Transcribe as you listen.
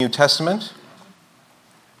New Testament.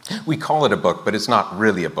 We call it a book, but it's not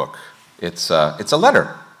really a book. It's a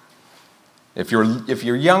letter. If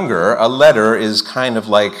you're younger, a letter is kind of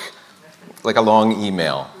like a long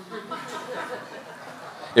email.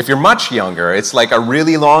 If you're much younger, it's like a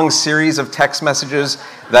really long series of text messages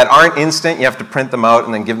that aren't instant. You have to print them out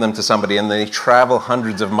and then give them to somebody, and they travel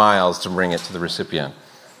hundreds of miles to bring it to the recipient.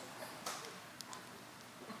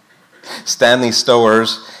 Stanley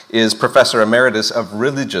Stowers is Professor Emeritus of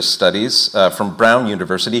Religious Studies from Brown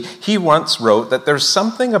University. He once wrote that there's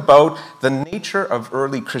something about the nature of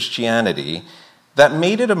early Christianity that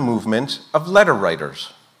made it a movement of letter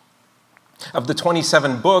writers. Of the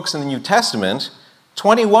 27 books in the New Testament,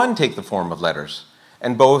 21 take the form of letters.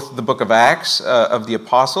 And both the book of Acts of the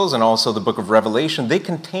Apostles and also the book of Revelation, they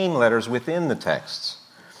contain letters within the texts.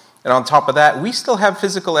 And on top of that, we still have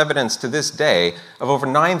physical evidence to this day of over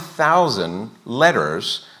 9,000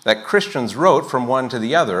 letters that Christians wrote from one to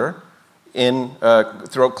the other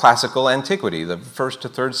throughout classical antiquity, the 1st to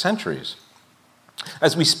 3rd centuries.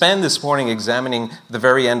 As we spend this morning examining the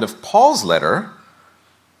very end of Paul's letter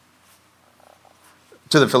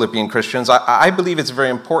to the Philippian Christians, I believe it's very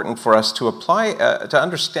important for us to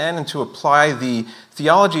understand and to apply the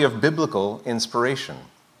theology of biblical inspiration.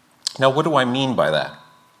 Now, what do I mean by that?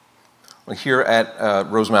 Well, here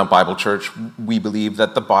at Rosemount Bible Church, we believe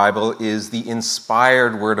that the Bible is the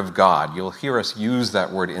inspired Word of God. You'll hear us use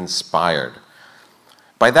that word inspired.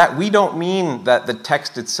 By that, we don't mean that the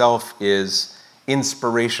text itself is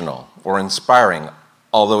inspirational or inspiring,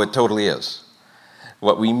 although it totally is.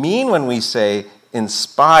 What we mean when we say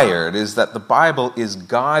inspired is that the Bible is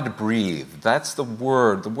God-breathed. That's the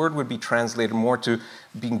word. The word would be translated more to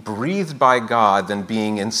being breathed by God than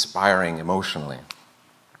being inspiring emotionally.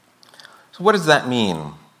 So what does that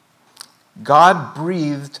mean? God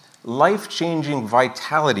breathed life-changing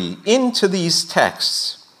vitality into these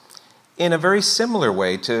texts in a very similar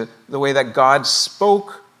way to the way that God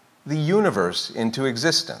spoke the universe into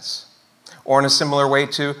existence, or in a similar way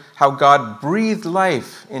to how God breathed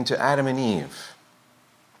life into Adam and Eve.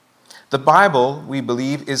 The Bible, we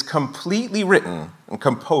believe, is completely written and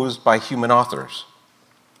composed by human authors,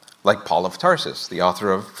 like Paul of Tarsus, the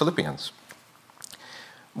author of Philippians.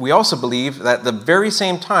 We also believe that at the very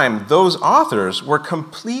same time, those authors were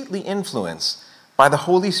completely influenced by the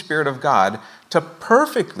Holy Spirit of God to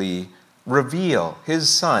perfectly reveal His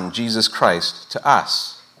Son, Jesus Christ, to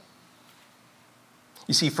us.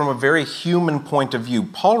 You see, from a very human point of view,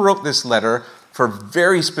 Paul wrote this letter for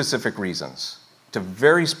very specific reasons, to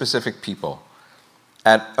very specific people,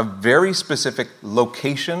 at a very specific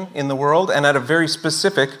location in the world and at a very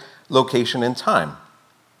specific location in time.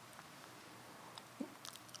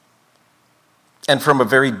 And from a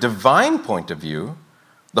very divine point of view,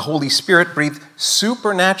 the Holy Spirit breathed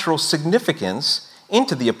supernatural significance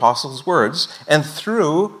into the apostles' words and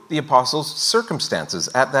through the apostles' circumstances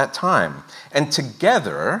at that time. And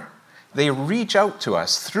together, they reach out to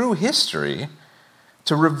us through history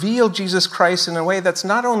to reveal Jesus Christ in a way that's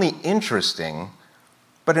not only interesting,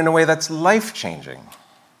 but in a way that's life-changing.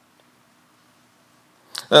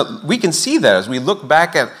 We can see that as we look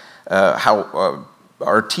back at how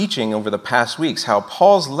our teaching over the past weeks, how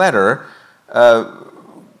Paul's letter,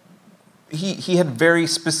 he had very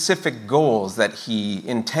specific goals that he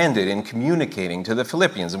intended in communicating to the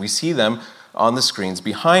Philippians, and we see them on the screens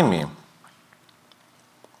behind me.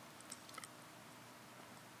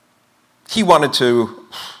 He wanted to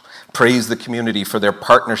praise the community for their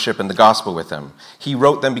partnership in the gospel with him. He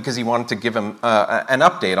wrote them because he wanted to give them an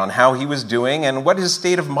update on how he was doing and what his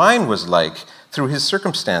state of mind was like through his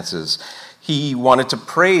circumstances. He wanted to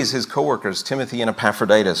praise his co-workers, Timothy and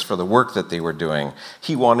Epaphroditus, for the work that they were doing.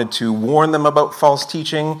 He wanted to warn them about false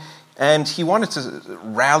teaching, and he wanted to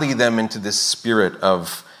rally them into this spirit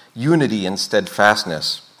of unity and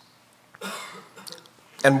steadfastness.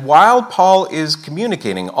 And while Paul is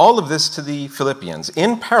communicating all of this to the Philippians,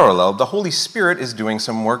 in parallel, the Holy Spirit is doing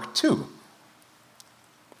some work too.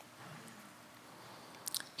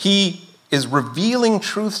 He is revealing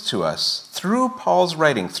truth to us through Paul's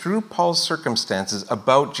writing, through Paul's circumstances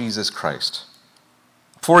about Jesus Christ.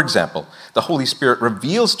 For example, the Holy Spirit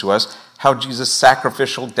reveals to us how Jesus'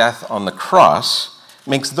 sacrificial death on the cross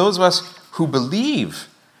makes those of us who believe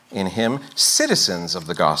in him citizens of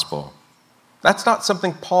the gospel. That's not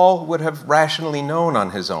something Paul would have rationally known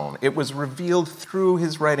on his own. It was revealed through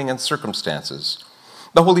his writing and circumstances.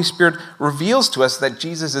 The Holy Spirit reveals to us that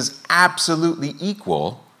Jesus is absolutely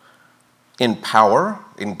equal in power,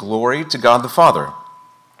 in glory to God the Father.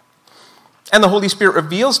 And the Holy Spirit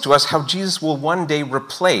reveals to us how Jesus will one day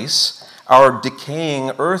replace our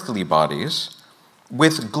decaying earthly bodies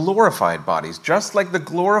with glorified bodies, just like the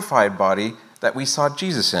glorified body that we saw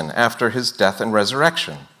Jesus in after his death and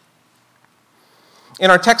resurrection. In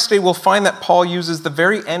our text today, we'll find that Paul uses the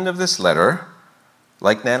very end of this letter,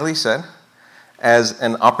 like Natalie said, as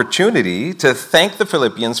an opportunity to thank the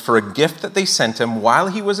Philippians for a gift that they sent him while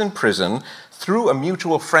he was in prison through a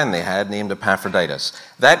mutual friend they had named Epaphroditus.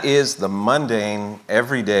 That is the mundane,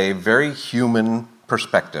 everyday, very human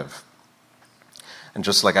perspective. And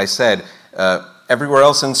just like I said, everywhere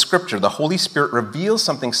else in Scripture, the Holy Spirit reveals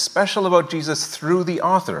something special about Jesus through the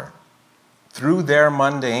author, through their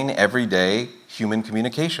mundane, everyday human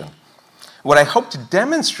communication. What I hope to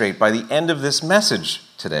demonstrate by the end of this message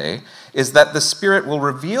today is that the Spirit will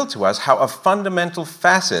reveal to us how a fundamental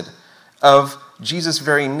facet of Jesus'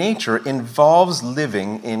 very nature involves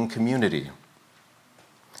living in community,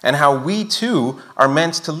 and how we too are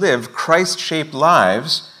meant to live Christ-shaped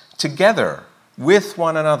lives together with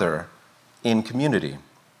one another in community.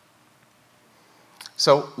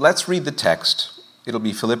 So let's read the text. It'll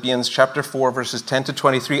be Philippians chapter 4, verses 10 to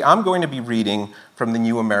 23. I'm going to be reading from the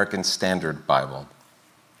New American Standard Bible.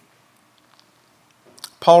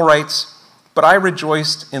 Paul writes, "But I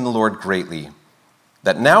rejoiced in the Lord greatly,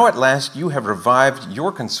 that now at last you have revived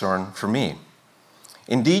your concern for me.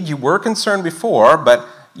 Indeed, you were concerned before, but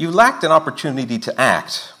you lacked an opportunity to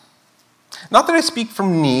act. Not that I speak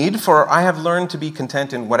from need, for I have learned to be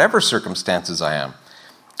content in whatever circumstances I am.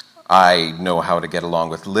 I know how to get along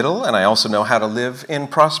with little, and I also know how to live in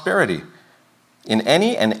prosperity. In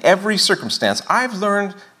any and every circumstance, I've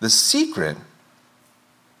learned the secret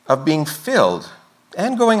of being filled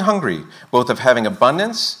and going hungry, both of having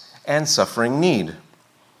abundance and suffering need.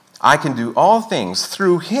 I can do all things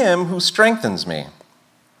through him who strengthens me.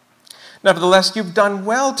 Nevertheless, you've done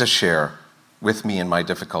well to share with me in my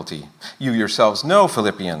difficulty. You yourselves know,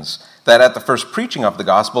 Philippians, that at the first preaching of the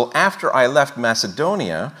gospel, after I left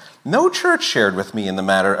Macedonia, no church shared with me in the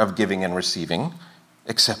matter of giving and receiving,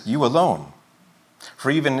 except you alone.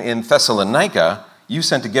 For even in Thessalonica, you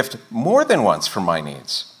sent a gift more than once for my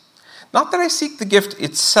needs. Not that I seek the gift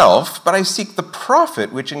itself, but I seek the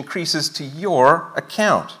profit which increases to your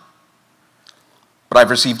account. But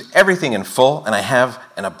I've received everything in full, and I have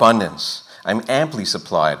an abundance. I'm amply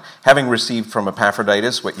supplied, having received from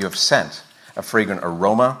Epaphroditus what you have sent, a fragrant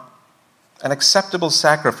aroma, an acceptable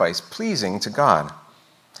sacrifice pleasing to God.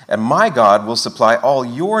 And my God will supply all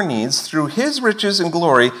your needs through his riches and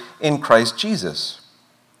glory in Christ Jesus.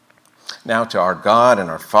 Now to our God and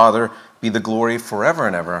our Father be the glory forever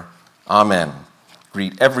and ever. Amen.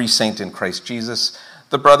 Greet every saint in Christ Jesus.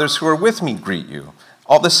 The brothers who are with me greet you.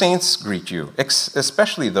 All the saints greet you,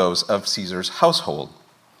 especially those of Caesar's household.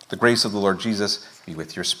 The grace of the Lord Jesus be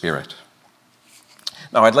with your spirit."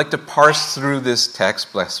 Now, I'd like to parse through this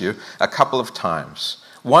text, bless you, a couple of times.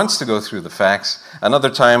 Once to go through the facts, another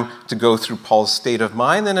time to go through Paul's state of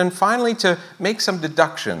mind, and then finally to make some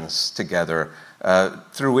deductions together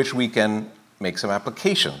through which we can make some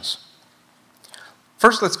applications.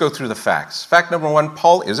 First, let's go through the facts. Fact number one,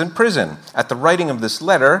 Paul is in prison. At the writing of this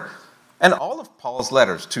letter, and all of Paul's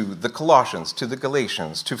letters to the Colossians, to the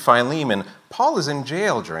Galatians, to Philemon, Paul is in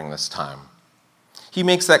jail during this time. He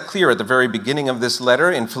makes that clear at the very beginning of this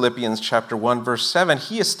letter in Philippians chapter 1, verse 7.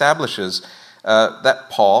 He establishes that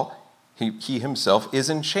Paul, he himself, is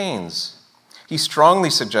in chains. He strongly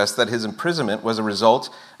suggests that his imprisonment was a result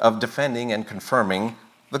of defending and confirming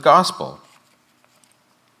the gospel.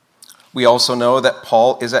 We also know that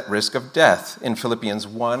Paul is at risk of death. In Philippians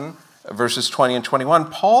 1, verses 20 and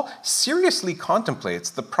 21, Paul seriously contemplates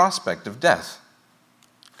the prospect of death.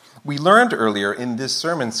 We learned earlier in this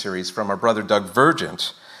sermon series from our brother Doug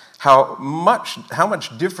Vergent how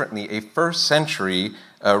much differently a first century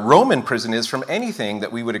Roman prison is from anything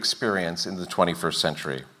that we would experience in the 21st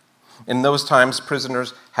century. In those times,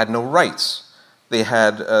 prisoners had no rights.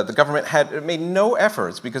 The government had made no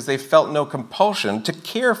efforts because they felt no compulsion to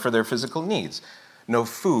care for their physical needs. No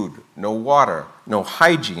food, no water, no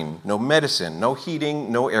hygiene, no medicine, no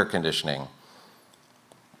heating, no air conditioning.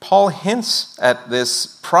 Paul hints at this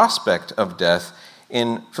prospect of death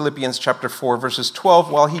in Philippians chapter 4, verses 12,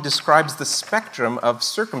 while he describes the spectrum of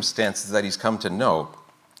circumstances that he's come to know,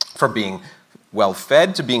 from being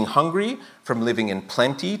well-fed to being hungry, from living in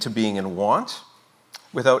plenty to being in want,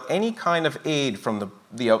 without any kind of aid from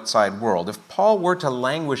the outside world. If Paul were to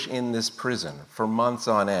languish in this prison for months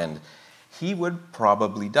on end, he would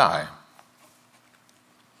probably die.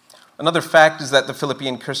 Another fact is that the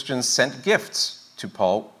Philippian Christians sent gifts to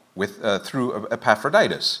Paul through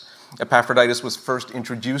Epaphroditus. Epaphroditus was first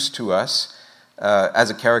introduced to us as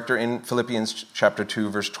a character in Philippians chapter 2,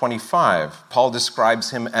 verse 25. Paul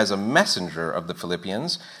describes him as a messenger of the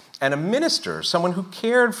Philippians, and a minister, someone who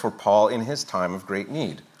cared for Paul in his time of great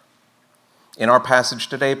need. In our passage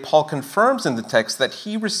today, Paul confirms in the text that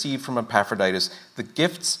he received from Epaphroditus the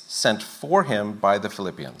gifts sent for him by the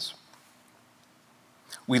Philippians.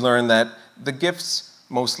 We learn that the gifts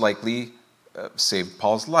most likely saved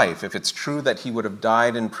Paul's life. If it's true that he would have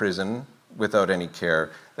died in prison without any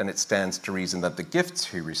care, then it stands to reason that the gifts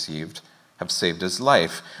he received have saved his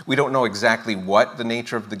life. We don't know exactly what the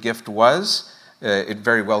nature of the gift was. It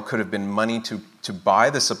very well could have been money to buy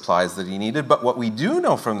the supplies that he needed, but what we do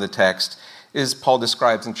know from the text is Paul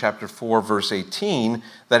describes in chapter 4, verse 18,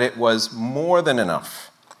 that it was more than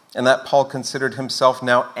enough, and that Paul considered himself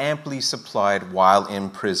now amply supplied while in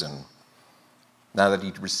prison, now that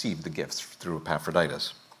he'd received the gifts through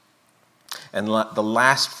Epaphroditus. And the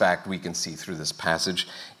last fact we can see through this passage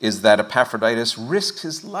is that Epaphroditus risked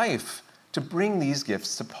his life to bring these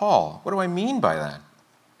gifts to Paul. What do I mean by that?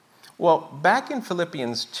 Well, back in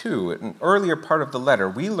Philippians 2, an earlier part of the letter,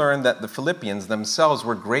 we learned that the Philippians themselves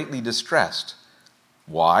were greatly distressed.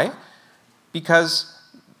 Why? Because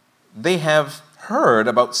they have heard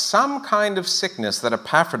about some kind of sickness that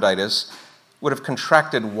Epaphroditus would have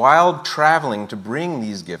contracted while traveling to bring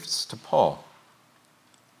these gifts to Paul.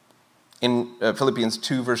 In Philippians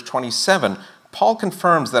 2, verse 27, Paul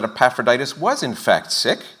confirms that Epaphroditus was in fact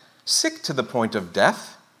sick to the point of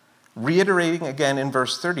death, reiterating again in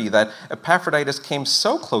verse 30 that Epaphroditus came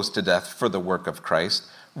so close to death for the work of Christ,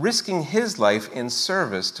 risking his life in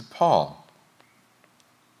service to Paul.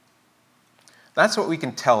 That's what we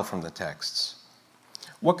can tell from the texts.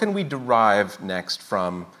 What can we derive next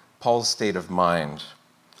from Paul's state of mind?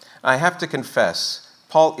 I have to confess,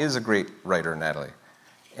 Paul is a great writer, Natalie,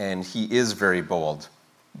 and he is very bold.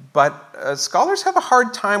 But scholars have a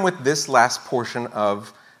hard time with this last portion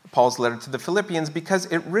of Paul's letter to the Philippians because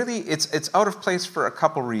it's out of place for a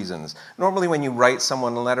couple reasons. Normally when you write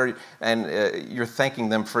someone a letter and you're thanking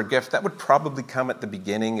them for a gift, that would probably come at the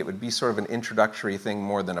beginning. It would be sort of an introductory thing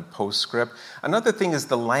more than a postscript. Another thing is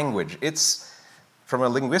the language. It's, from a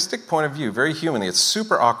linguistic point of view, very humanly, it's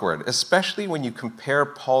super awkward, especially when you compare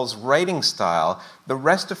Paul's writing style. The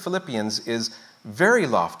rest of Philippians is very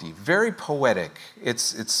lofty, very poetic. It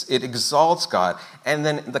exalts God. And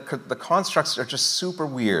then the constructs are just super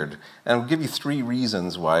weird. And I'll give you three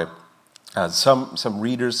reasons why some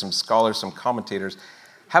readers, some scholars, some commentators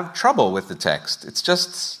have trouble with the text. It's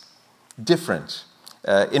just different.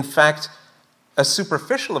 In fact, a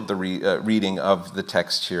superficial of the reading of the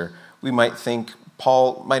text here, we might think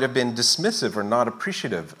Paul might have been dismissive or not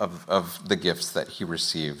appreciative of the gifts that he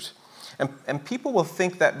received. And people will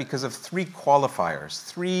think that because of three qualifiers,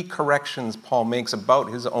 three corrections Paul makes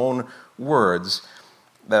about his own words.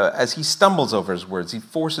 As he stumbles over his words, he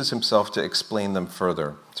forces himself to explain them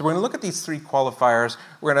further. So we're going to look at these three qualifiers.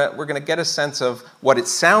 We're going to get a sense of what it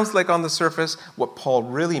sounds like on the surface, what Paul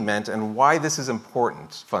really meant, and why this is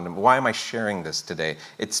important. Why am I sharing this today?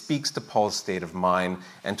 It speaks to Paul's state of mind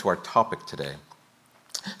and to our topic today.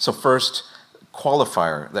 So first,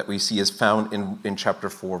 qualifier that we see is found in chapter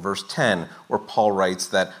 4, verse 10, where Paul writes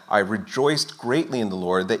that I rejoiced greatly in the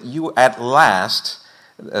Lord that at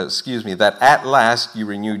last you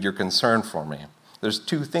renewed your concern for me. There's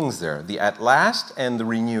two things there, the at last and the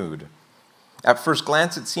renewed. At first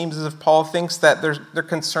glance, it seems as if Paul thinks that their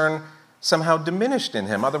concern somehow diminished in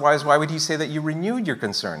him. Otherwise, why would he say that you renewed your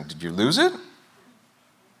concern? Did you lose it?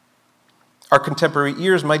 Our contemporary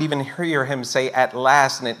ears might even hear him say at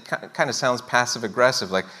last, and it kind of sounds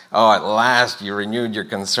passive-aggressive, like, oh, at last you renewed your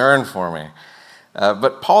concern for me.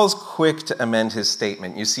 But Paul's quick to amend his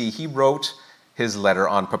statement. You see, he wrote his letter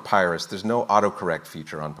on papyrus. There's no autocorrect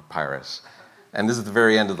feature on papyrus. And this is the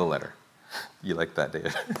very end of the letter. You like that,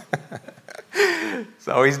 David?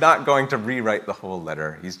 So he's not going to rewrite the whole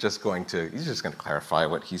letter. He's just going to clarify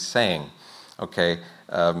what he's saying. Okay.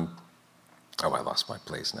 I lost my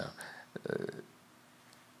place now.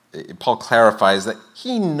 Paul clarifies that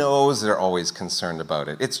he knows they're always concerned about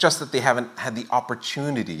it. It's just that they haven't had the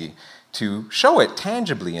opportunity to show it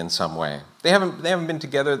tangibly in some way. They haven't been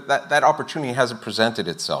together. That opportunity hasn't presented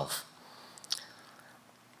itself.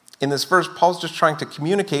 In this verse, Paul's just trying to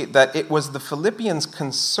communicate that it was the Philippians'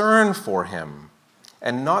 concern for him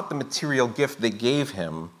and not the material gift they gave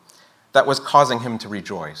him that was causing him to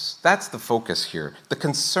rejoice. That's the focus here. The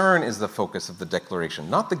concern is the focus of the declaration,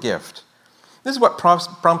 not the gift. This is what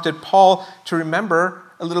prompted Paul to remember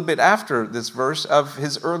a little bit after this verse of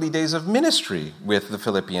his early days of ministry with the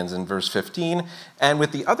Philippians in verse 15 and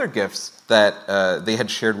with the other gifts that they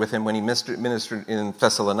had shared with him when he ministered in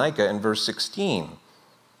Thessalonica in verse 16.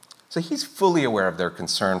 So he's fully aware of their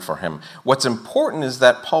concern for him. What's important is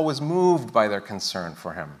that Paul was moved by their concern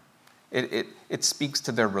for him. It speaks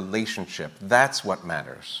to their relationship. That's what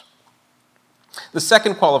matters. The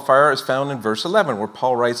second qualifier is found in verse 11, where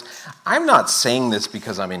Paul writes, I'm not saying this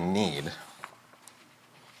because I'm in need.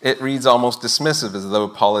 It reads almost dismissive, as though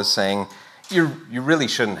Paul is saying, you really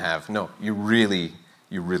shouldn't have. No, you really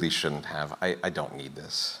shouldn't have. I don't need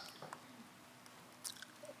this.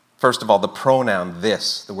 First of all, the pronoun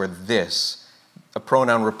this, the word this, a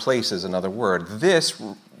pronoun replaces another word. This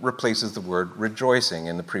replaces the word rejoicing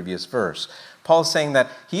in the previous verse. Paul is saying that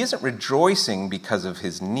he isn't rejoicing because of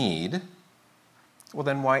his need. Well,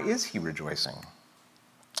 then why is he rejoicing?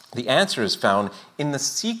 The answer is found in the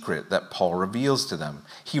secret that Paul reveals to them.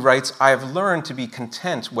 He writes, I have learned to be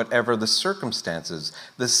content whatever the circumstances,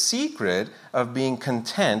 the secret of being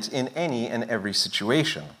content in any and every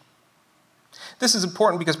situation. This is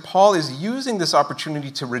important because Paul is using this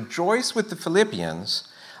opportunity to rejoice with the Philippians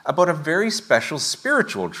about a very special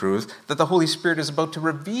spiritual truth that the Holy Spirit is about to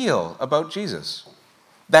reveal about Jesus.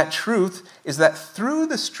 That truth is that through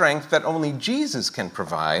the strength that only Jesus can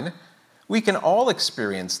provide, we can all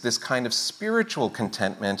experience this kind of spiritual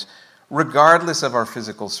contentment regardless of our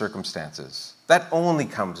physical circumstances. That only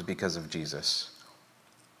comes because of Jesus.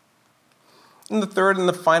 And the third and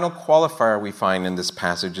the final qualifier we find in this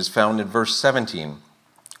passage is found in verse 17,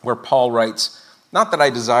 where Paul writes, not that I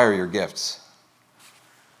desire your gifts.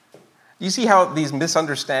 You see how these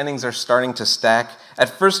misunderstandings are starting to stack? At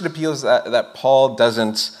first it appears that Paul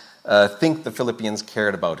doesn't think the Philippians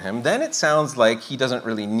cared about him. Then it sounds like he doesn't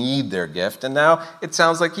really need their gift. And now it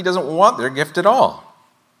sounds like he doesn't want their gift at all.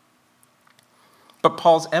 But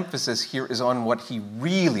Paul's emphasis here is on what he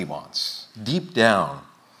really wants, deep down,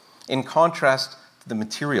 in contrast to the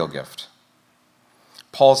material gift.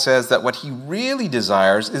 Paul says that what he really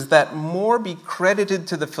desires is that more be credited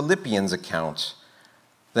to the Philippians' account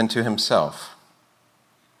than to himself.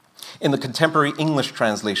 In the contemporary English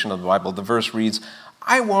translation of the Bible, the verse reads,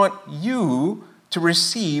 I want you to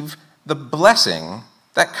receive the blessing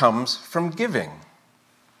that comes from giving.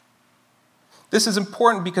 This is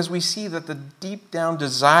important because we see that the deep down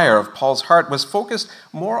desire of Paul's heart was focused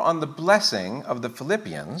more on the blessing of the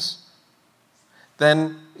Philippians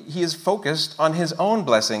than he is focused on his own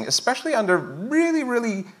blessing, especially under really,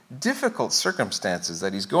 really difficult circumstances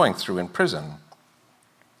that he's going through in prison.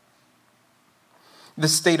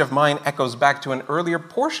 This state of mind echoes back to an earlier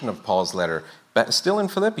portion of Paul's letter, still in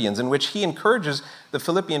Philippians, in which he encourages the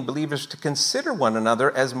Philippian believers to consider one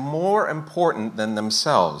another as more important than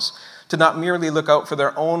themselves, to not merely look out for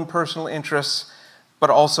their own personal interests, but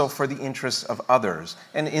also for the interests of others.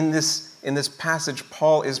 And in this passage,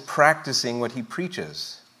 Paul is practicing what he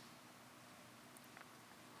preaches.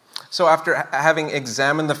 So after having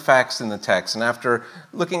examined the facts in the text, and after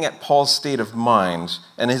looking at Paul's state of mind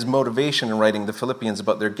and his motivation in writing the Philippians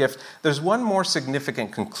about their gift, there's one more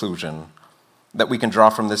significant conclusion that we can draw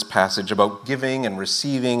from this passage about giving and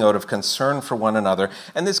receiving out of concern for one another.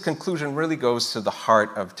 And this conclusion really goes to the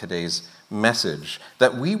heart of today's message,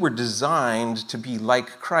 that we were designed to be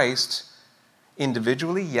like Christ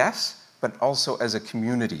individually, yes, but also as a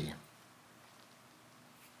community.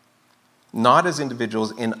 Not as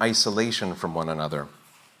individuals in isolation from one another.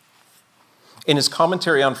 In his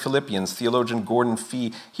commentary on Philippians, theologian Gordon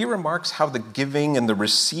Fee, he remarks how the giving and the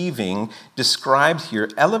receiving described here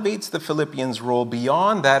elevates the Philippians' role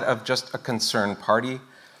beyond that of just a concerned party,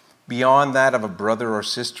 beyond that of a brother or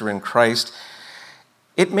sister in Christ.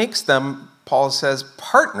 It makes them, Paul says,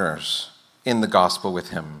 partners in the gospel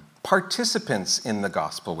with him, participants in the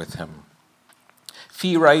gospel with him.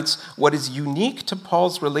 Fee writes, what is unique to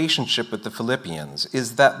Paul's relationship with the Philippians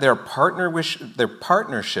is that their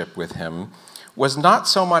partnership with him was not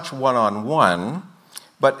so much one-on-one,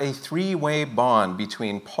 but a three-way bond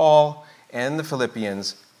between Paul and the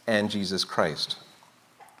Philippians and Jesus Christ.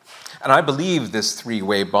 And I believe this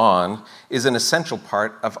three-way bond is an essential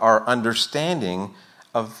part of our understanding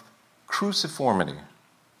of cruciformity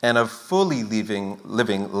and of fully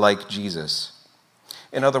living like Jesus.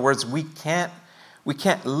 In other words, we can't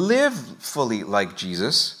live fully like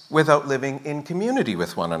Jesus without living in community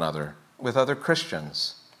with one another, with other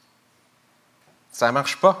Christians. Ça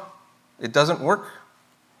marche pas. It doesn't work.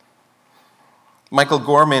 Michael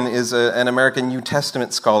Gorman is an American New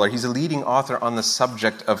Testament scholar. He's a leading author on the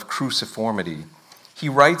subject of cruciformity. He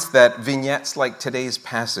writes that vignettes like today's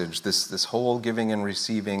passage, this whole giving and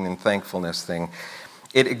receiving and thankfulness thing,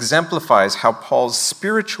 it exemplifies how Paul's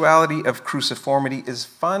spirituality of cruciformity is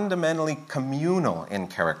fundamentally communal in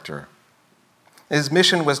character. His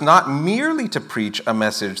mission was not merely to preach a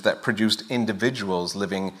message that produced individuals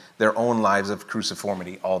living their own lives of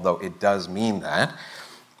cruciformity, although it does mean that.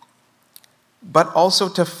 but also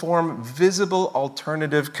to form visible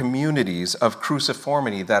alternative communities of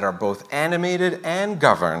cruciformity that are both animated and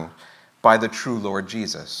governed by the true Lord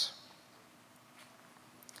Jesus.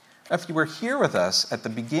 If you were here with us at the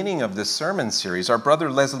beginning of this sermon series, our brother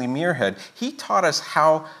Leslie Muirhead, he taught us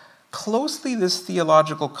how closely this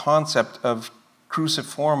theological concept of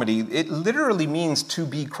cruciformity, it literally means to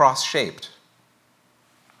be cross-shaped.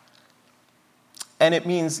 And it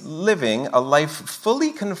means living a life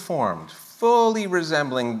fully conformed, fully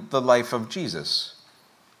resembling the life of Jesus.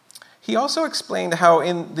 He also explained how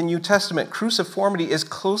in the New Testament, cruciformity is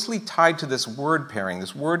closely tied to this word pairing,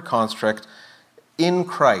 this word construct, in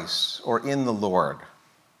Christ or in the Lord.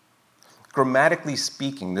 Grammatically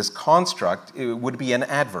speaking, this construct it would be an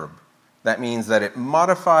adverb. That means that it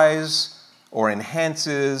modifies or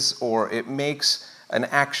enhances or it makes an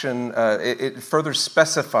action, it further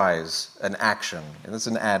specifies an action. And it's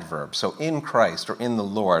an adverb. So in Christ or in the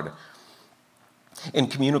Lord. In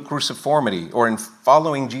communal cruciformity or in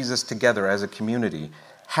following Jesus together as a community,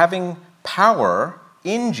 having power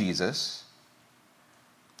in Jesus,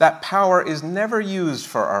 that power is never used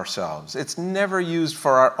for ourselves. It's never used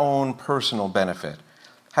for our own personal benefit.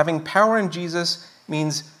 Having power in Jesus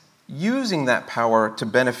means using that power to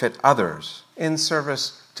benefit others, in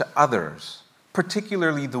service to others,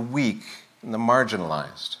 particularly the weak and the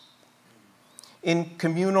marginalized. In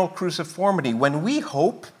communal cruciformity, when we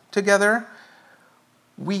hope together,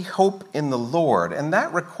 we hope in the Lord, and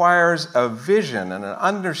that requires a vision and an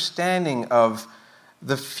understanding of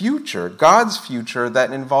the future, God's future,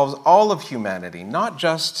 that involves all of humanity, not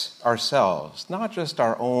just ourselves, not just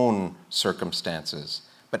our own circumstances,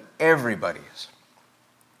 but everybody's.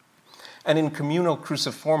 And in communal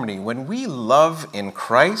cruciformity, when we love in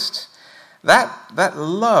Christ, that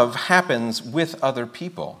love happens with other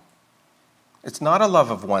people. It's not a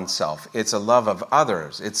love of oneself, it's a love of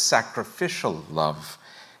others. It's sacrificial love.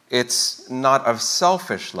 It's not of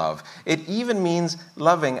selfish love. It even means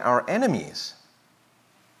loving our enemies.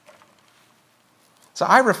 So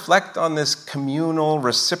I reflect on this communal,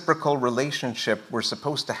 reciprocal relationship we're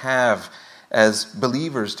supposed to have as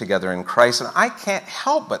believers together in Christ, and I can't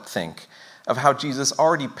help but think of how Jesus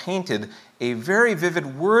already painted a very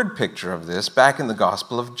vivid word picture of this back in the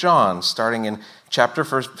Gospel of John, starting in chapter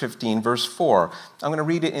 15, verse 4. I'm going to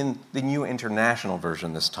read it in the New International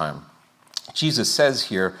Version this time. Jesus says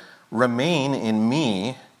here, "Remain in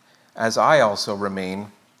me as I also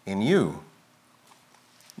remain in you.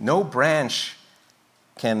 No branch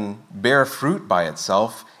can bear fruit by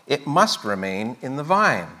itself. It must remain in the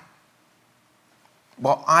vine.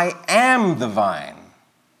 Well, I am the vine,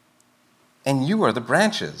 and you are the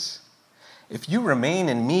branches. If you remain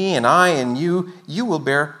in me and I in you, you will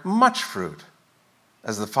bear much fruit.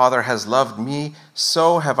 As the Father has loved me,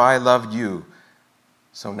 so have I loved you.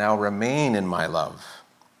 So now remain in my love."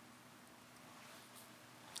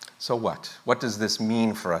 So what? What does this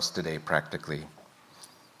mean for us today practically?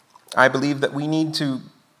 I believe that we need to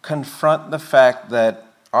confront the fact that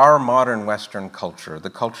our modern Western culture, the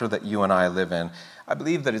culture that you and I live in, I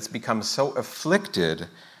believe that it's become so afflicted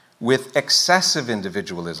with excessive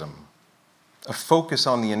individualism, a focus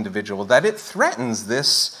on the individual, that it threatens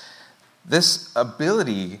this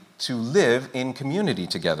ability to live in community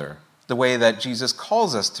together, the way that Jesus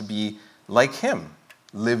calls us to be like him,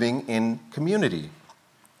 living in community.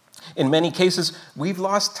 In many cases, we've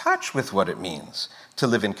lost touch with what it means to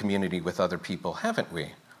live in community with other people, haven't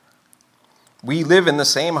we? We live in the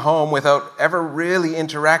same home without ever really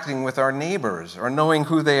interacting with our neighbors or knowing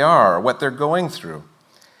who they are, what they're going through.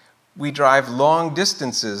 We drive long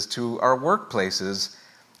distances to our workplaces.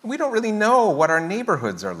 We don't really know what our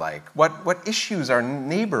neighborhoods are like, what issues our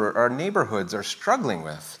neighborhoods are struggling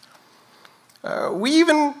with. We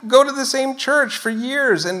even go to the same church for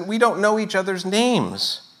years and we don't know each other's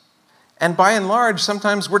names. And by and large,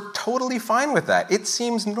 sometimes we're totally fine with that. It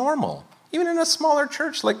seems normal, even in a smaller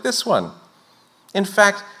church like this one. In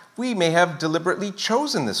fact, we may have deliberately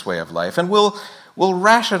chosen this way of life, and we'll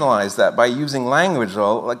rationalize that by using language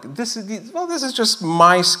like this is just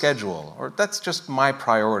my schedule, or that's just my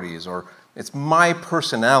priorities, or it's my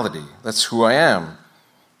personality, that's who I am,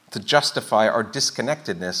 to justify our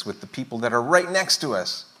disconnectedness with the people that are right next to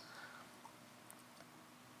us.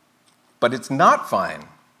 But it's not fine.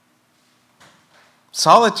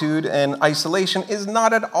 Solitude and isolation is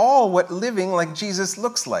not at all what living like Jesus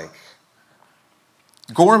looks like.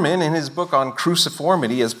 Gorman, in his book on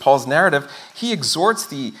cruciformity as Paul's narrative, he exhorts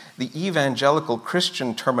the evangelical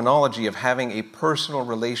Christian terminology of having a personal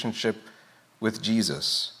relationship with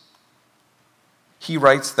Jesus. He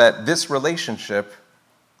writes that this relationship,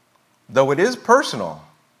 though it is personal,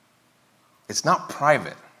 it's not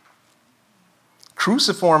private.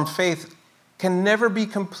 Cruciform faith can never be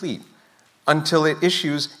complete until it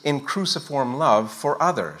issues in cruciform love for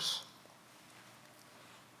others.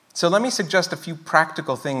 So let me suggest a few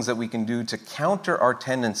practical things that we can do to counter our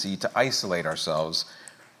tendency to isolate ourselves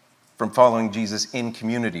from following Jesus in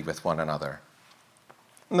community with one another.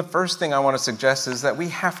 And the first thing I want to suggest is that we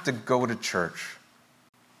have to go to church.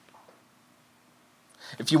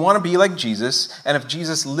 If you want to be like Jesus, and if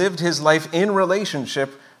Jesus lived his life in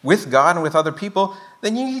relationship with God and with other people,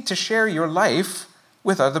 then you need to share your life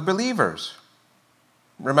with other believers.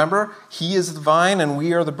 Remember, he is the vine and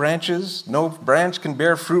we are the branches. No branch can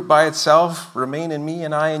bear fruit by itself. Remain in me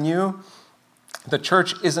and I in you. The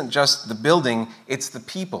church isn't just the building, it's the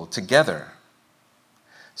people together.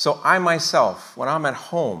 So I myself, when I'm at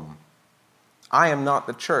home, I am not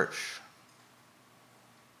the church.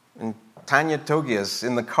 And Tanya Togias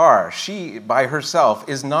in the car, she by herself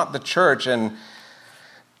is not the church. And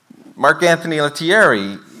Mark Anthony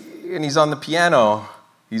Lettieri, and he's on the piano,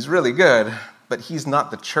 he's really good, but he's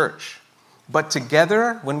not the church. But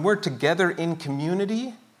together, when we're together in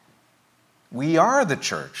community, we are the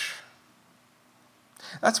church.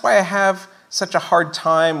 That's why I have such a hard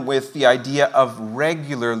time with the idea of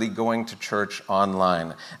regularly going to church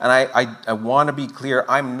online. And I want to be clear,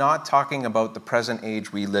 I'm not talking about the present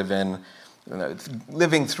age we live in,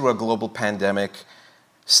 living through a global pandemic,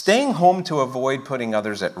 staying home to avoid putting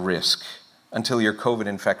others at risk until your COVID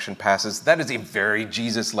infection passes. That is a very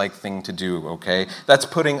Jesus-like thing to do, okay? That's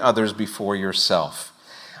putting others before yourself.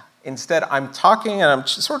 Instead, I'm talking and I'm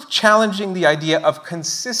sort of challenging the idea of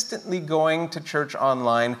consistently going to church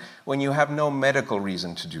online when you have no medical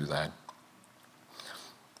reason to do that.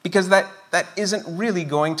 Because that isn't really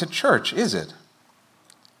going to church, is it?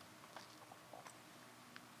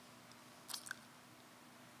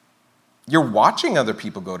 You're watching other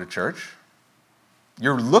people go to church.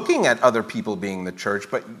 You're looking at other people being the church,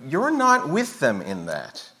 but you're not with them in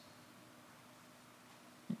that.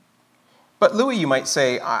 But Louis, you might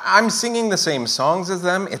say, I'm singing the same songs as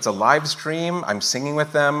them. It's a live stream. I'm singing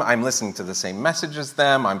with them. I'm listening to the same message as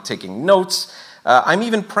them. I'm taking notes. I'm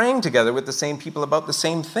even praying together with the same people about the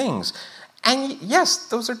same things. And yes,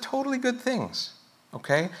 those are totally good things,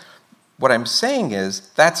 okay? What I'm saying is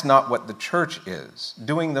that's not what the church is.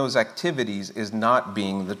 Doing those activities is not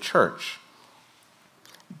being the church.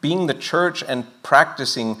 Being the church and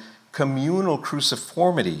practicing communal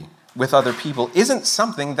cruciformity with other people isn't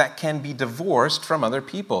something that can be divorced from other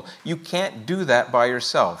people. You can't do that by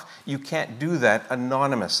yourself. You can't do that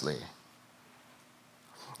anonymously.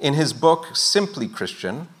 In his book, Simply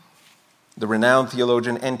Christian, the renowned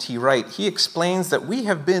theologian N.T. Wright, he explains that we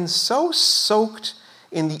have been so soaked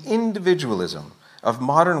in the individualism of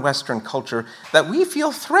modern Western culture that we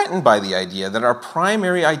feel threatened by the idea that our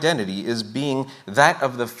primary identity is being that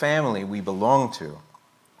of the family we belong to.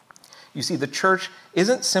 You see, the church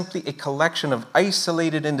isn't simply a collection of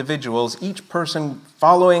isolated individuals, each person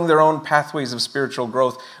following their own pathways of spiritual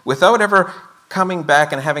growth without ever coming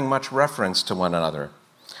back and having much reference to one another.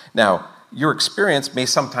 Now, your experience may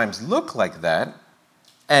sometimes look like that,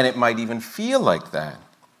 and it might even feel like that.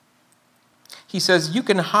 He says, you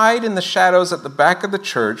can hide in the shadows at the back of the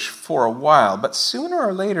church for a while, but sooner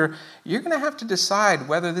or later, you're going to have to decide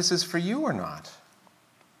whether this is for you or not.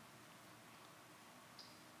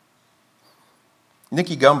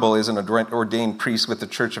 Nicky Gumbel is an ordained priest with the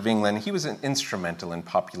Church of England. He was instrumental in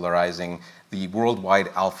popularizing the Worldwide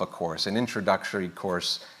Alpha Course, an introductory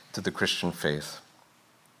course to the Christian faith.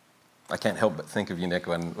 I can't help but think of you, Nick,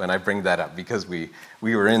 when I bring that up, because we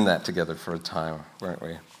were in that together for a time, weren't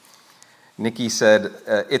we? Nicky said,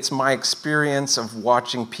 it's my experience of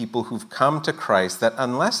watching people who've come to Christ that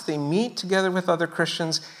unless they meet together with other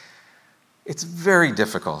Christians, it's very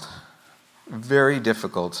difficult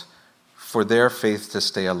for their faith to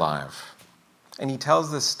stay alive. And he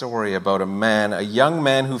tells this story about a young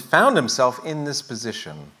man who found himself in this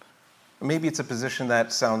position. Maybe it's a position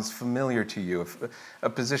that sounds familiar to you, a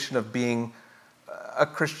position of being a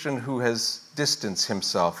Christian who has distanced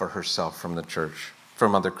himself or herself from the church,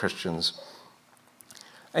 from other Christians.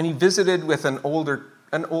 And he visited with an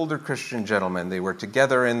older Christian gentleman. They were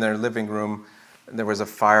together in their living room. There was a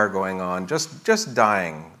fire going on, just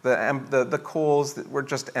dying. The coals were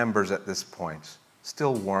just embers at this point,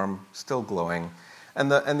 still warm, still glowing. And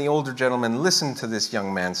the older gentleman listened to this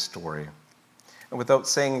young man's story. And without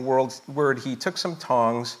saying a word, he took some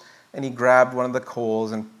tongs and he grabbed one of the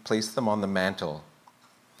coals and placed them on the mantle.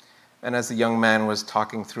 And as the young man was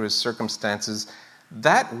talking through his circumstances,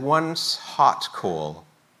 that once hot coal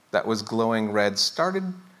that was glowing red started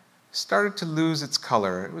to lose its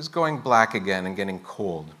color. It was going black again and getting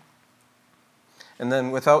cold. And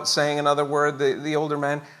then without saying another word, the older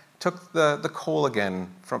man took the coal again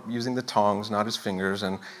from using the tongs, not his fingers,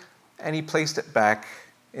 and he placed it back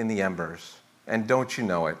in the embers. And don't you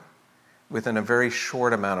know it, within a very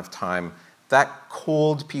short amount of time, that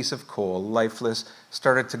cold piece of coal, lifeless,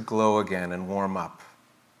 started to glow again and warm up.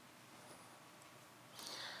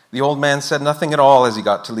 The old man said nothing at all as he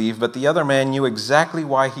got to leave, but the other man knew exactly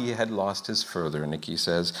why he had lost his further, Nicky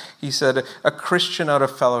says. He said, a Christian out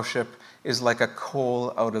of fellowship is like a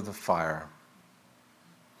coal out of the fire.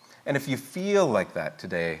 And if you feel like that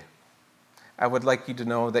today, I would like you to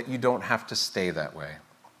know that you don't have to stay that way.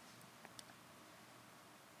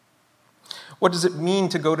 What does it mean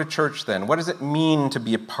to go to church then? What does it mean to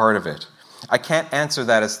be a part of it? I can't answer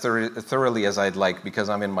that as thoroughly as I'd like because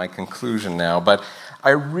I'm in my conclusion now, but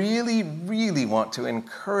I really, really want to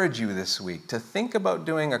encourage you this week to think about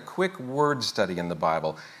doing a quick word study in the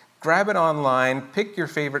Bible. Grab it online, pick your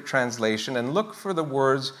favorite translation, and look for the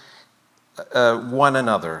words one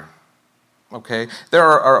another. Okay? There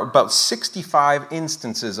are about 65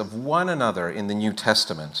 instances of one another in the New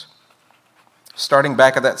Testament. Starting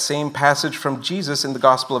back at that same passage from Jesus in the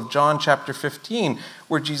Gospel of John chapter 15,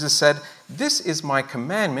 where Jesus said, "This is my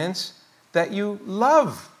commandment, that you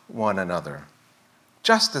love one another,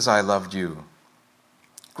 just as I loved you.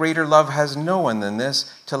 Greater love has no one than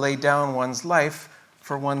this, to lay down one's life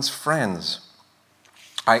for one's friends."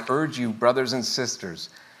 I urge you, brothers and sisters,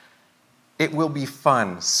 it will be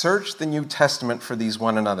fun. Search the New Testament for these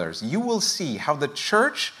one another's. You will see how the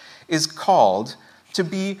church is called to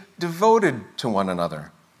be devoted to one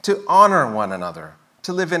another, to honor one another,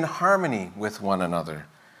 to live in harmony with one another,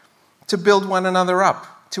 to build one another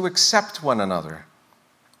up, to accept one another,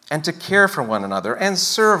 and to care for one another, and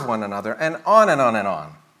serve one another, and on and on and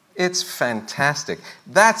on. It's fantastic.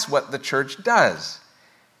 That's what the church does.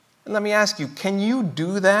 And let me ask you, can you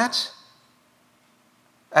do that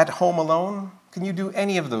at home alone? Can you do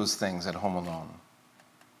any of those things at home alone?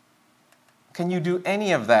 Can you do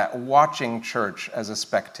any of that watching church as a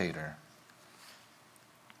spectator?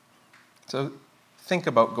 So think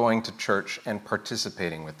about going to church and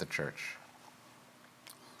participating with the church.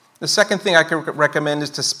 The second thing I could recommend is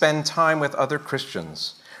to spend time with other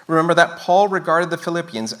Christians. Remember that Paul regarded the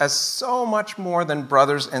Philippians as so much more than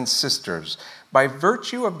brothers and sisters. By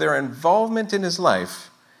virtue of their involvement in his life,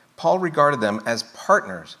 Paul regarded them as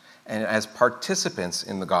partners and as participants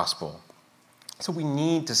in the gospel. So we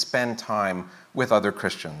need to spend time with other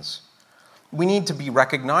Christians. We need to be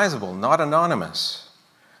recognizable, not anonymous.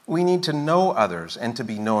 We need to know others and to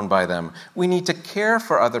be known by them. We need to care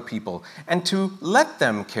for other people and to let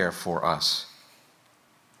them care for us.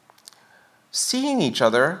 Seeing each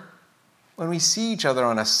other, when we see each other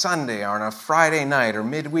on a Sunday or on a Friday night or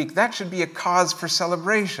midweek, that should be a cause for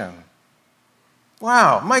celebration.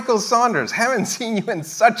 Wow, Michael Saunders, haven't seen you in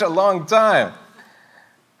such a long time.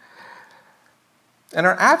 And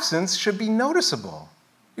our absence should be noticeable.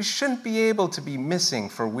 You shouldn't be able to be missing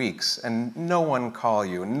for weeks and no one call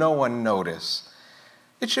you, no one notice.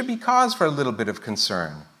 It should be cause for a little bit of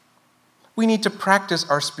concern. We need to practice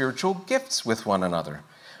our spiritual gifts with one another.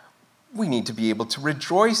 We need to be able to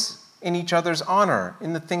rejoice in each other's honor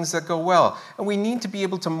in the things that go well. And we need to be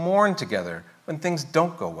able to mourn together when things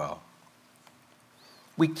don't go well.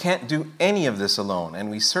 We can't do any of this alone, and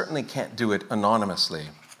we certainly can't do it anonymously.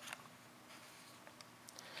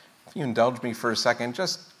 If you indulge me for a second,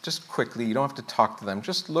 just quickly, you don't have to talk to them.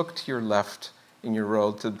 Just look to your left in your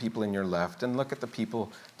row, to the people in your left, and look at the people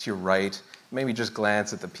to your right. Maybe just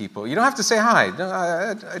glance at the people. You don't have to say hi. No,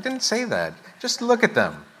 I didn't say that. Just look at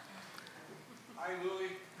them. Hi,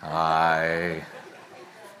 Louie. Hi.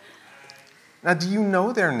 Now, do you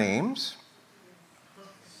know their names?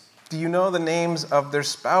 Do you know the names of their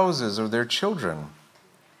spouses or their children?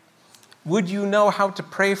 Would you know how to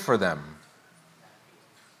pray for them?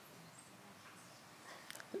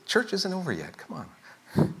 Church isn't over yet. Come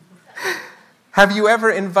on. Have you ever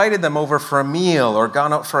invited them over for a meal or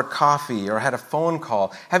gone out for a coffee or had a phone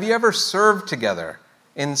call? Have you ever served together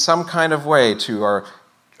in some kind of way to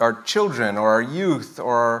our children or our youth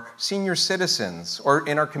or our senior citizens or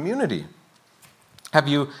in our community? Have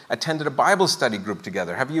you attended a Bible study group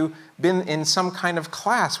together? Have you been in some kind of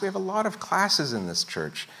class? We have a lot of classes in this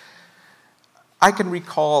church. I can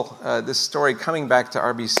recall this story coming back to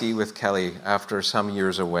RBC with Kelly after some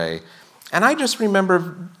years away. And I just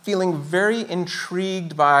remember feeling very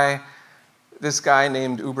intrigued by this guy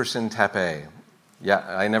named Uberson Tepe. Yeah,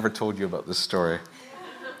 I never told you about this story.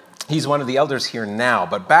 He's one of the elders here now,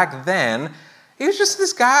 but back then, he was just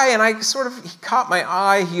this guy, and he caught my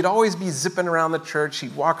eye. He'd always be zipping around the church.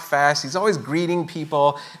 He'd walk fast. He's always greeting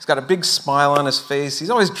people. He's got a big smile on his face. He's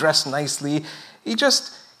always dressed nicely.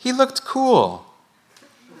 He looked cool.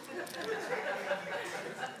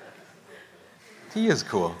 He is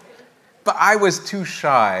cool. But I was too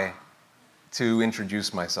shy to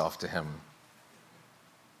introduce myself to him.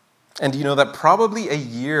 And you know that probably a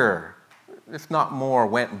year, if not more,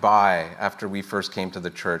 went by after we first came to the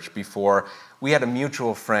church before we had a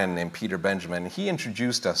mutual friend named Peter Benjamin. He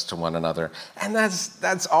introduced us to one another. And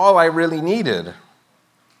that's all I really needed.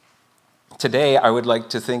 Today, I would like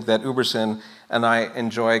to think that Uberson and I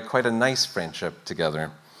enjoy quite a nice friendship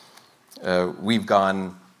together. We've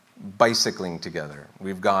gone bicycling together.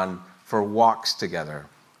 We've gone for walks together.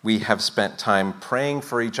 We have spent time praying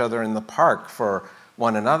for each other in the park, for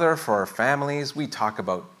one another, for our families. We talk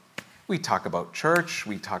about church.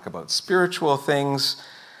 We talk about spiritual things.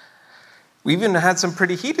 We even had some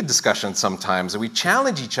pretty heated discussions sometimes, and we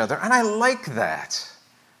challenge each other, and I like that.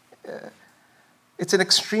 It's an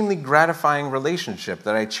extremely gratifying relationship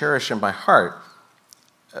that I cherish in my heart.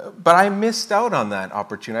 But I missed out on that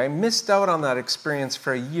opportunity. I missed out on that experience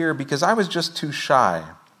for a year because I was just too shy.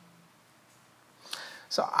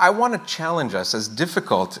 So I want to challenge us, as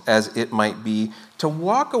difficult as it might be, to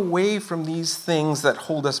walk away from these things that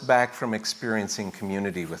hold us back from experiencing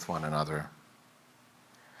community with one another.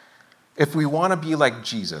 If we want to be like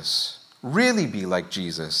Jesus, really be like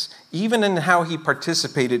Jesus, even in how he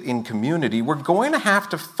participated in community, we're going to have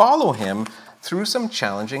to follow him through some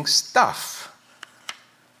challenging stuff.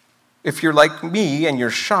 If you're like me and you're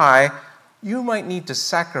shy, you might need to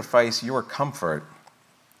sacrifice your comfort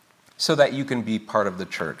so that you can be part of the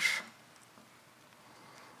church.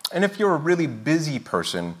 And if you're a really busy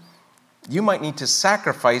person, you might need to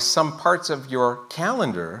sacrifice some parts of your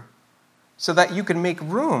calendar so that you can make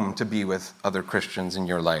room to be with other Christians in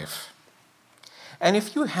your life. And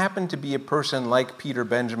if you happen to be a person like Peter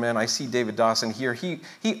Benjamin, I see David Dawson here, he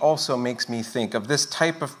also makes me think of this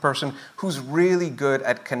type of person who's really good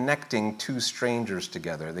at connecting two strangers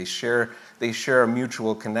together. They share a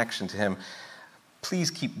mutual connection to him.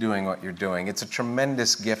 Please keep doing what you're doing. It's a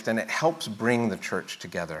tremendous gift, and it helps bring the church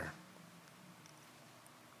together.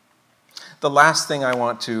 The last thing I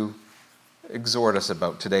want to exhort us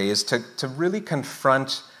about today is to really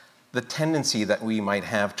confront the tendency that we might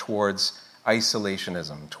have towards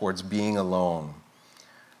isolationism, towards being alone.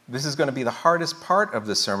 This is going to be the hardest part of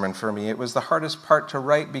the sermon for me. It was the hardest part to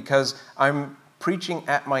write because I'm preaching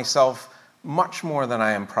at myself much more than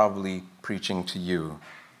I am probably preaching to you.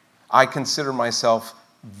 I consider myself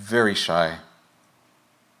very shy.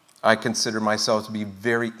 I consider myself to be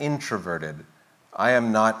very introverted. I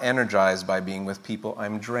am not energized by being with people.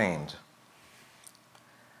 I'm drained.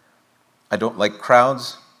 I don't like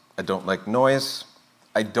crowds. I don't like noise.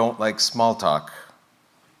 I don't like small talk.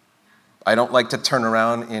 I don't like to turn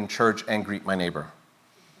around in church and greet my neighbor.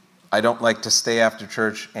 I don't like to stay after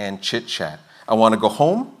church and chit-chat. I want to go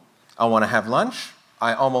home. I want to have lunch.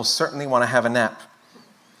 I almost certainly want to have a nap.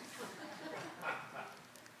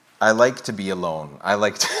 I like to be alone. No,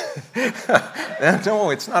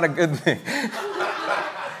 it's not a good thing.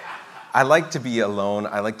 I like to be alone.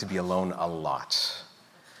 I like to be alone a lot.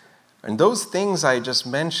 And those things I just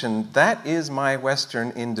mentioned, that is my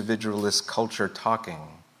Western individualist culture talking.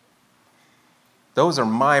 Those are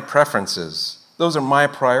my preferences. Those are my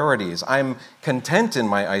priorities. I'm content in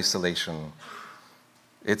my isolation.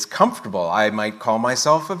 It's comfortable. I might call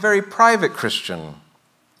myself a very private Christian.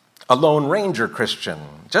 A Lone Ranger Christian,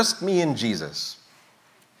 just me and Jesus.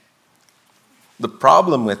 The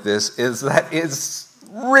problem with this is that it's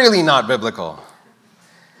really not biblical.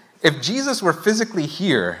 If Jesus were physically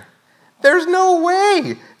here, there's no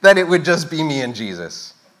way that it would just be me and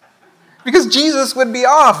Jesus. Because Jesus would be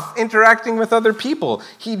off interacting with other people.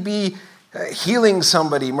 He'd be healing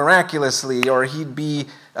somebody miraculously, or he'd be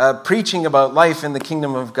preaching about life in the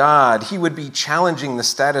kingdom of God. He would be challenging the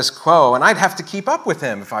status quo, and I'd have to keep up with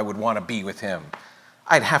him if I would want to be with him.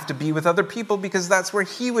 I'd have to be with other people because that's where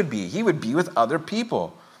he would be. He would be with other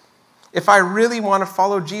people. If I really want to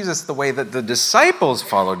follow Jesus the way that the disciples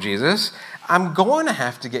followed Jesus, I'm going to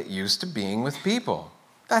have to get used to being with people.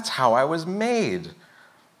 That's how I was made.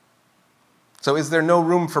 So is there no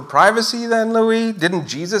room for privacy then, Louis? Didn't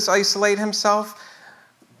Jesus isolate himself?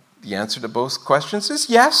 The answer to both questions is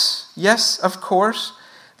yes. Yes, of course.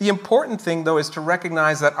 The important thing, though, is to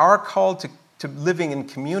recognize that our call to living in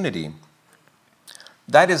community,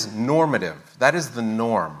 that is normative. That is the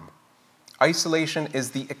norm. Isolation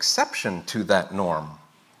is the exception to that norm.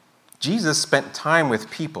 Jesus spent time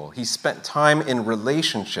with people. He spent time in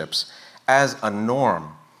relationships as a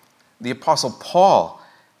norm. The Apostle Paul,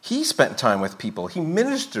 he spent time with people. He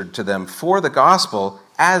ministered to them for the gospel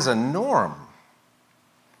as a norm.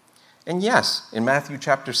 And yes, in Matthew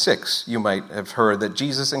chapter 6, you might have heard that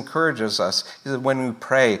Jesus encourages us. He said, when we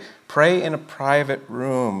pray, pray in a private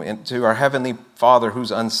room to our Heavenly Father who's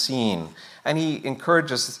unseen. And he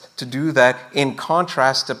encourages us to do that in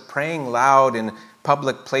contrast to praying loud in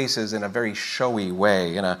public places in a very showy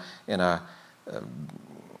way, in a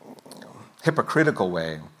hypocritical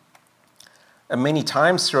way. And many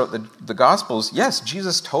times throughout the Gospels, yes,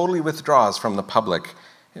 Jesus totally withdraws from the public,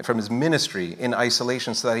 from his ministry in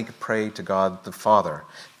isolation so that he could pray to God the Father.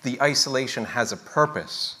 The isolation has a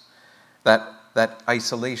purpose. That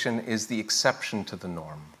isolation is the exception to the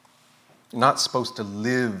norm. You're not supposed to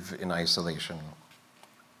live in isolation.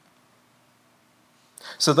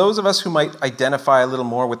 So those of us who might identify a little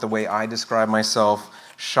more with the way I describe myself,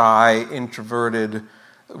 shy, introverted,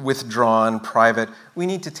 withdrawn, private, we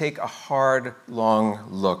need to take a hard, long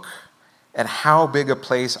look at how big a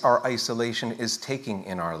place our isolation is taking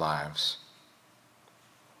in our lives.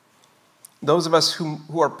 Those of us who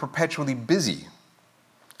are perpetually busy,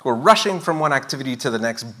 who are rushing from one activity to the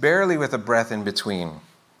next, barely with a breath in between,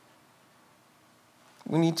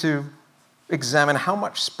 we need to examine how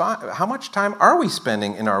much time are we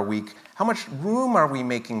spending in our week, how much room are we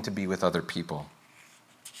making to be with other people.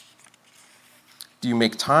 Do you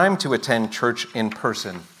make time to attend church in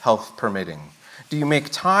person, health permitting? Do you make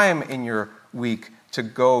time in your week to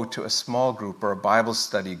go to a small group or a Bible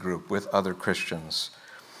study group with other Christians?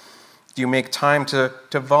 Do you make time to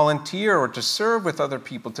volunteer or to serve with other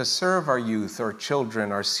people, to serve our youth, our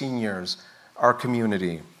children, our seniors, our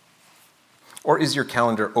community? Or is your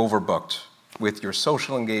calendar overbooked with your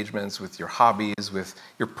social engagements, with your hobbies, with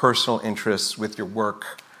your personal interests, with your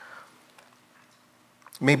work?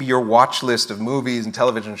 Maybe your watch list of movies and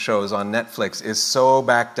television shows on Netflix is so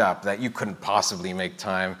backed up that you couldn't possibly make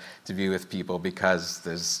time to be with people because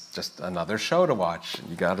there's just another show to watch.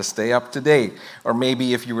 You got to stay up to date. Or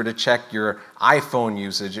maybe if you were to check your iPhone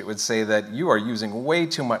usage, it would say that you are using way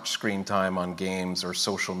too much screen time on games or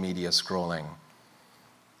social media scrolling.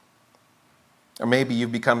 Or maybe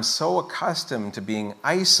you've become so accustomed to being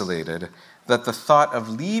isolated that the thought of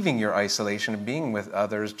leaving your isolation and being with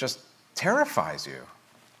others just terrifies you.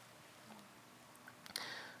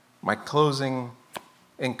 My closing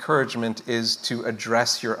encouragement is to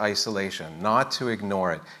address your isolation, not to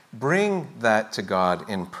ignore it. Bring that to God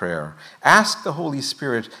in prayer. Ask the Holy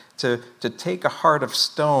Spirit to take a heart of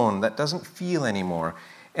stone that doesn't feel anymore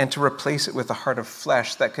and to replace it with a heart of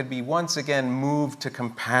flesh that could be once again moved to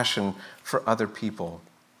compassion for other people.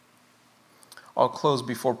 I'll close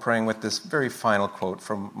before praying with this very final quote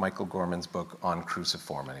from Michael Gorman's book on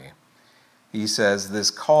cruciformity. He says,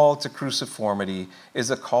 this call to cruciformity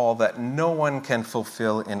is a call that no one can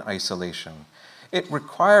fulfill in isolation. It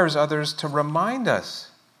requires others to remind us,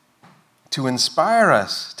 to inspire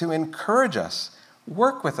us, to encourage us,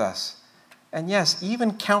 work with us, and yes,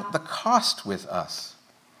 even count the cost with us.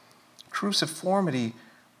 Cruciformity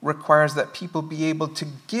requires that people be able to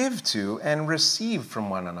give to and receive from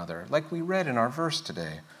one another, like we read in our verse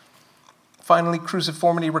today. Finally,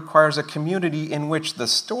 cruciformity requires a community in which the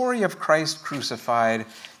story of Christ crucified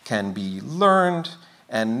can be learned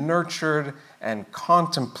and nurtured and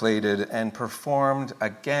contemplated and performed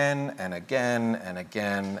again and again and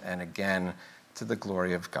again and again to the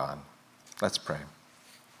glory of God. Let's pray.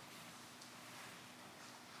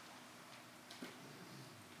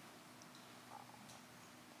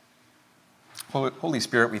 Holy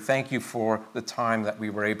Spirit, we thank you for the time that we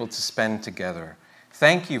were able to spend together.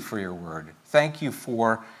 Thank you for your word. Thank you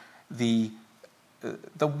for the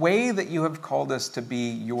way that you have called us to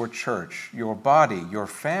be your church, your body, your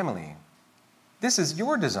family. This is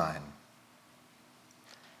your design.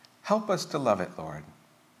 Help us to love it, Lord.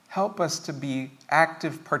 Help us to be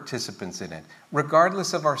active participants in it,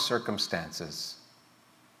 regardless of our circumstances.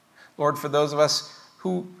 Lord, for those of us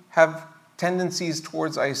who have tendencies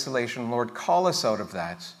towards isolation, Lord, call us out of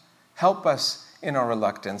that. Help us in our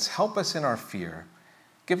reluctance. Help us in our fear.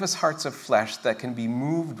 Give us hearts of flesh that can be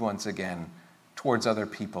moved once again towards other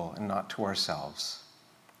people and not to ourselves.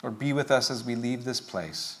 Lord, be with us as we leave this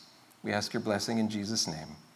place. We ask your blessing in Jesus' name.